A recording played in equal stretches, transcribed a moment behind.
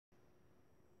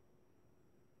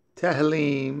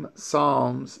Tehillim,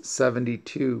 Psalms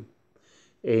 72,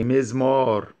 a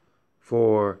Mizmor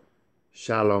for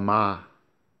HalleluYAH.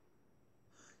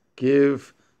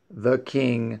 Give the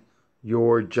king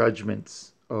your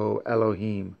judgments, O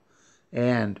Elohim,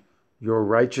 and your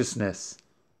righteousness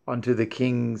unto the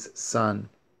king's son.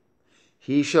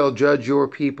 He shall judge your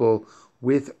people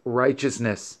with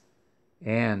righteousness,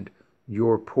 and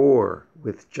your poor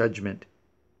with judgment.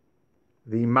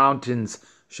 The mountains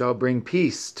shall bring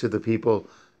peace to the people,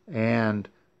 and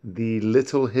the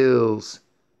little hills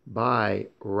by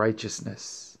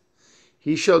righteousness.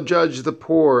 He shall judge the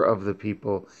poor of the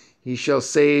people. He shall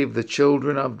save the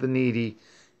children of the needy,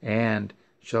 and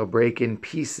shall break in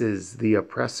pieces the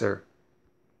oppressor.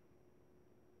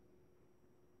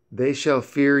 They shall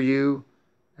fear you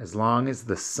as long as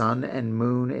the sun and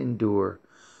moon endure,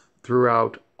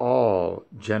 throughout all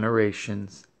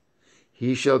generations.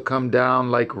 He shall come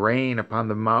down like rain upon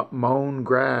the mown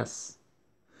grass,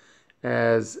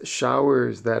 as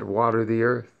showers that water the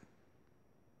earth.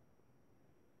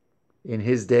 In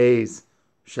his days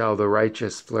shall the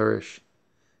righteous flourish,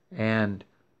 and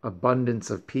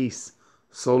abundance of peace,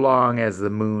 so long as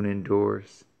the moon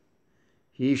endures.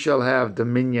 He shall have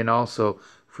dominion also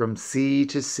from sea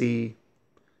to sea,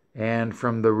 and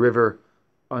from the river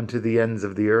unto the ends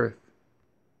of the earth.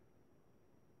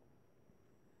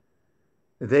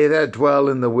 They that dwell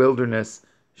in the wilderness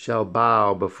shall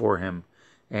bow before him,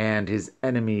 and his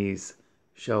enemies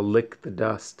shall lick the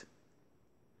dust.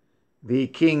 The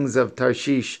kings of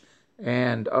Tarshish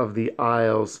and of the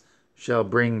isles shall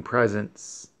bring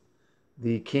presents.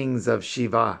 The kings of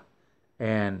Shiva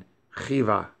and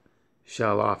Chiva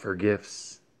shall offer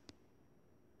gifts.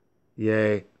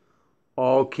 Yea,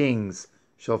 all kings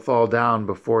shall fall down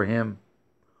before him.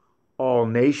 All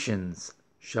nations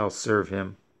shall serve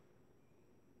him.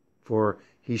 For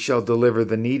he shall deliver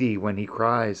the needy when he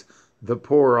cries, the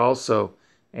poor also,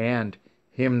 and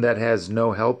him that has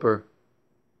no helper.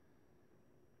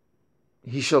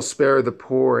 He shall spare the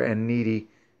poor and needy,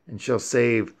 and shall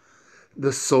save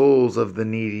the souls of the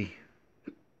needy.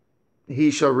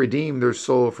 He shall redeem their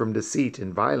soul from deceit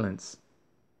and violence.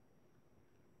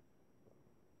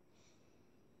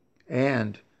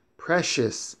 And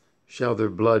precious shall their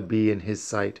blood be in his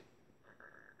sight.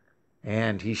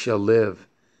 And he shall live,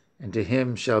 and to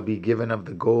him shall be given of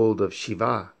the gold of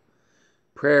Shiva.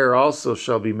 Prayer also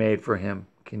shall be made for him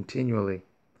continually,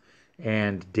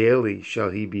 and daily shall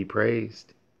he be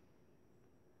praised.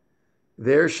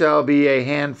 There shall be a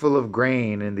handful of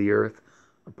grain in the earth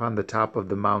upon the top of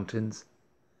the mountains.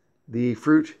 The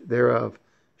fruit thereof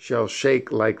shall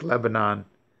shake like Lebanon,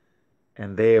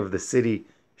 and they of the city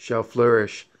shall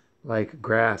flourish like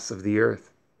grass of the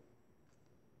earth.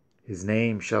 His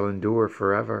name shall endure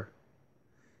forever.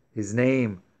 His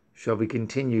name shall be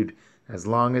continued as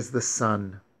long as the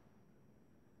sun,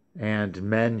 and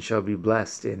men shall be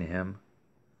blessed in him.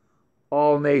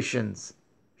 All nations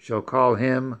shall call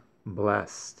him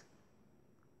blessed.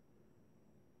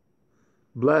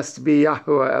 Blessed be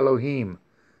Yahuwah Elohim,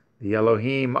 the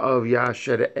Elohim of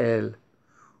Yashar'el,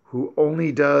 who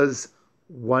only does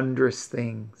wondrous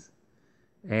things,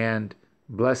 and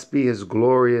blessed be his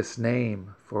glorious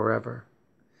name forever.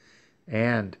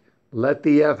 And let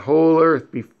the whole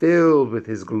earth be filled with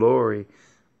his glory.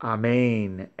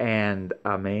 Amen and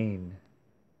amen.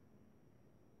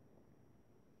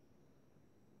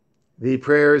 The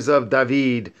prayers of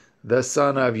David, the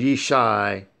son of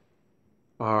Yishai,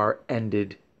 are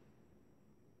ended.